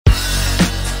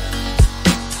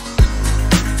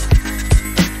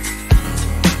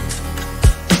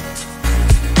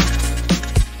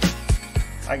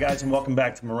guys, and welcome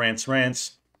back to Marantz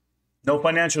Rantz. No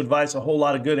financial advice, a whole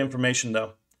lot of good information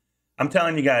though. I'm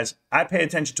telling you guys, I pay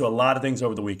attention to a lot of things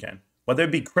over the weekend. Whether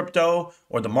it be crypto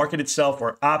or the market itself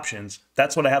or options,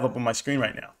 that's what I have up on my screen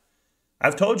right now.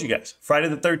 I've told you guys, Friday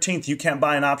the 13th, you can't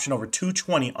buy an option over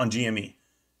 $220 on GME.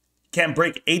 You can't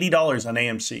break $80 on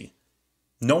AMC.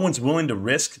 No one's willing to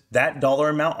risk that dollar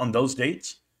amount on those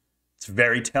dates. It's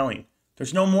very telling.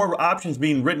 There's no more options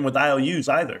being written with IOUs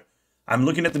either. I'm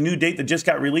looking at the new date that just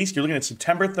got released. You're looking at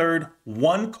September 3rd,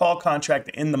 one call contract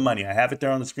in the money. I have it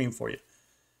there on the screen for you.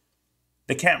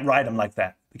 They can't write them like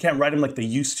that. They can't write them like they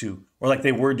used to or like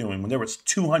they were doing when there was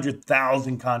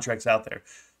 200,000 contracts out there,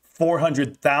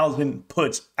 400,000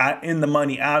 puts in the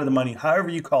money, out of the money, however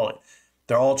you call it.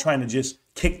 They're all trying to just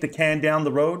kick the can down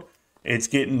the road. It's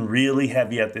getting really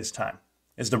heavy at this time.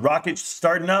 Is the rocket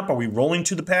starting up? Are we rolling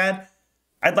to the pad?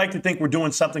 I'd like to think we're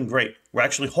doing something great. We're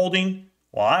actually holding.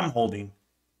 Well, I'm holding.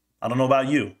 I don't know about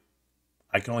you.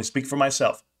 I can only speak for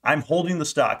myself. I'm holding the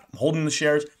stock. I'm holding the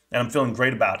shares, and I'm feeling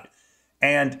great about it.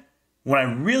 And what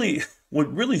really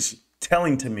is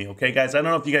telling to me, okay, guys, I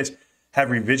don't know if you guys have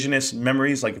revisionist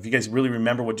memories, like if you guys really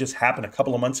remember what just happened a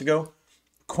couple of months ago.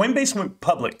 Coinbase went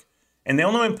public, and they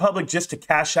only went public just to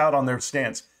cash out on their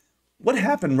stance. What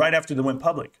happened right after they went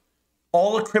public?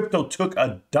 All of crypto took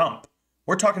a dump.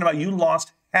 We're talking about you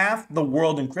lost half the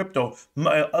world in crypto,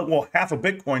 well, half of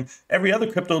Bitcoin. Every other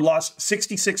crypto lost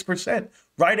 66%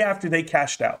 right after they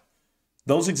cashed out.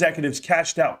 Those executives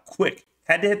cashed out quick,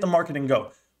 had to hit the market and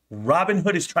go.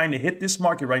 Robinhood is trying to hit this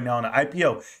market right now on an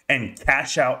IPO and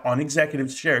cash out on executive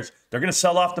shares. They're going to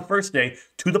sell off the first day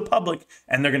to the public,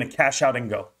 and they're going to cash out and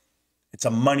go. It's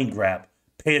a money grab.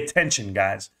 Pay attention,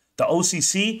 guys. The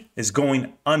OCC is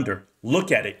going under. Look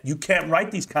at it. You can't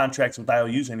write these contracts with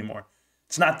IOUs anymore.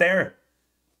 It's not there.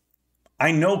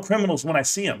 I know criminals when I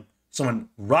see them. So when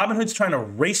Robinhood's trying to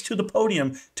race to the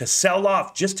podium to sell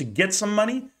off just to get some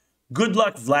money, good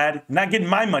luck, Vlad. You're not getting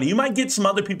my money. You might get some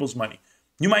other people's money.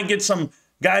 You might get some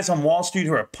guys on Wall Street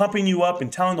who are pumping you up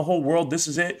and telling the whole world this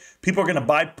is it. People are going to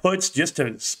buy puts just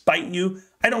to spite you.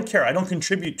 I don't care. I don't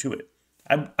contribute to it.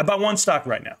 I buy one stock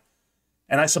right now.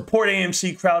 And I support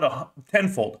AMC crowd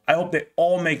tenfold. I hope they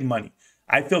all make money.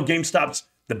 I feel GameStop's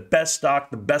the best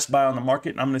stock, the best buy on the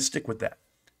market, and I'm going to stick with that.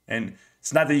 And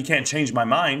it's not that you can't change my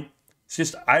mind. It's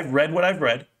just I've read what I've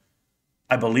read.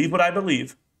 I believe what I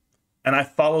believe. And I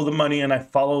follow the money, and I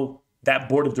follow that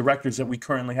board of directors that we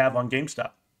currently have on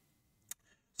GameStop.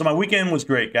 So my weekend was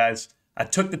great, guys. I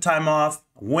took the time off,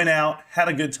 went out, had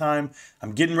a good time.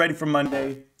 I'm getting ready for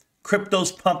Monday.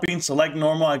 Crypto's pumping, so like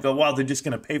normal, I go, wow, they're just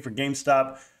going to pay for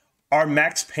GameStop. Our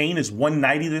max pain is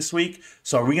 190 this week.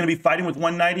 So are we going to be fighting with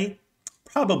 190?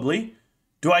 Probably.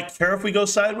 Do I care if we go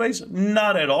sideways?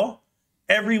 Not at all.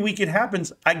 Every week it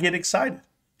happens, I get excited.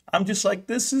 I'm just like,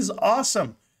 this is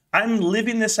awesome. I'm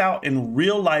living this out in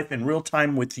real life, in real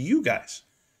time with you guys.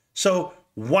 So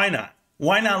why not?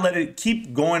 Why not let it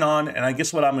keep going on? And I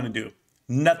guess what I'm going to do,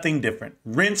 nothing different.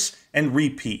 Rinse and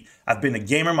repeat. I've been a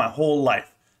gamer my whole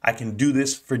life. I can do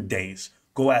this for days.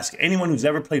 Go ask anyone who's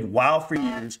ever played WoW for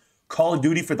years, Call of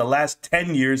Duty for the last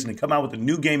 10 years, and they come out with a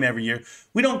new game every year.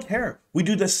 We don't care. We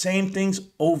do the same things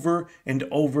over and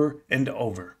over and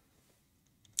over.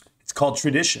 It's called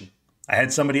tradition. I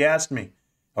had somebody ask me,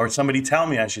 or somebody tell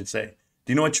me, I should say,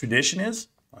 do you know what tradition is?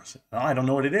 I said, no, I don't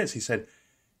know what it is. He said,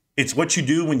 it's what you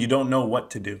do when you don't know what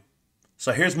to do.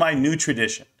 So here's my new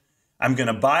tradition. I'm going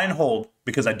to buy and hold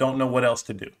because I don't know what else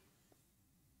to do.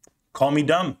 Call me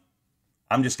dumb.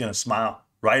 I'm just going to smile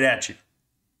right at you.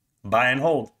 Buy and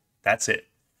hold. That's it.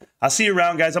 I'll see you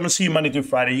around, guys. I'm going to see you Monday through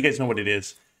Friday. You guys know what it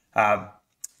is.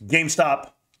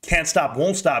 GameStop, can't stop,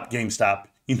 won't stop GameStop.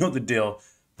 You know the deal.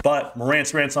 But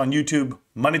Marantz Rantz on YouTube,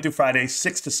 Monday through Friday,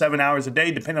 6 to 7 hours a day,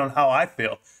 depending on how I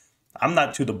feel. I'm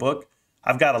not to the book.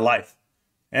 I've got a life.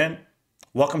 And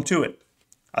welcome to it.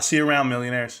 I'll see you around,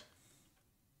 millionaires.